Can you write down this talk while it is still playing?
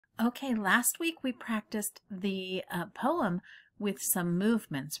Okay, last week we practiced the poem with some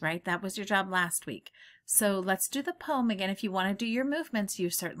movements, right? That was your job last week. So let's do the poem again. If you want to do your movements,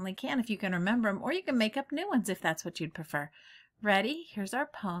 you certainly can if you can remember them, or you can make up new ones if that's what you'd prefer. Ready? Here's our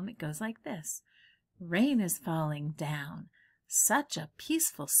poem. It goes like this. Rain is falling down, such a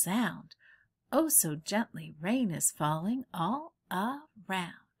peaceful sound. Oh, so gently rain is falling all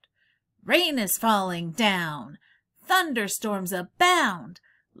around. Rain is falling down, thunderstorms abound.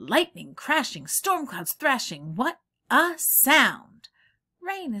 Lightning crashing, storm clouds thrashing, what a sound!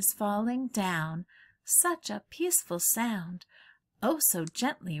 Rain is falling down, such a peaceful sound. Oh, so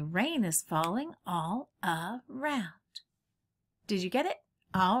gently rain is falling all around. Did you get it?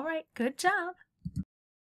 All right, good job.